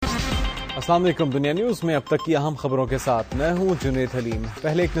अस्सलाम वालेकुम। दुनिया न्यूज में अब तक की अहम खबरों के साथ मैं हूं जुनैद हलीम।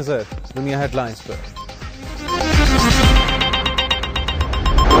 पहले एक नजर दुनिया हेडलाइंस पर।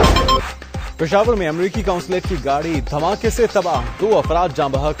 पेशावर में अमेरिकी काउंसलेट की गाड़ी धमाके से तबाह, 2 अफराद जाँ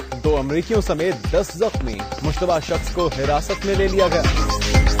बहक, 2 अमेरिकियों समेत 10 जख्मी। मुश्तबा शख्स को हिरासत में ले लिया गया।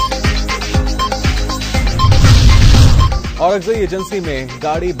 और अगजई एजेंसी में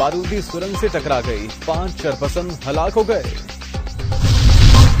गाड़ी बारूदी सुरंग से टकरा गई, 5 शरपसंद हलाक हो गए।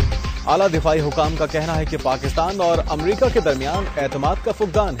 आला दिफाई हुकाम का कहना है कि पाकिस्तान और अमेरिका के दरमियान एतमाद का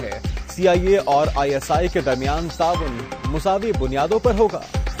फुकदान है। CIA और ISI के दरमियान ताउन मुसावी बुनियादों पर होगा।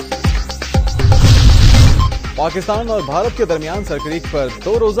 पाकिस्तान और भारत के दरमियान सरकरीक पर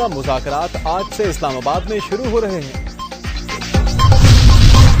 2 रोजा मुज़ाकरात आज से इस्लामाबाद में शुरू हो रहे हैं।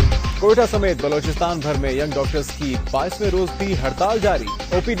 कोयटा समेत बलोचिस्तान भर में यंग डॉक्टर्स की 22वें रोज भी हड़ताल जारी।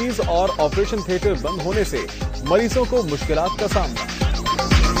 OPDs और ऑपरेशन थिएटर बंद होने से मरीजों को मुश्किलात का सामना।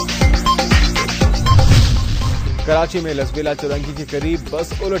 कराची में लसबेला चुरंगी के करीब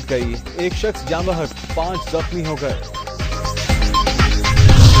बस उलट गई, 1 शख्स जाँ बहक, 5 जख्मी हो गए।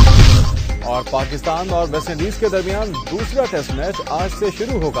 और पाकिस्तान और वेस्टइंडीज के दरमियान दूसरा टेस्ट मैच आज से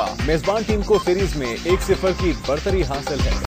शुरू होगा। मेजबान टीम को सीरीज में 1-0 की बढ़तरी हासिल है।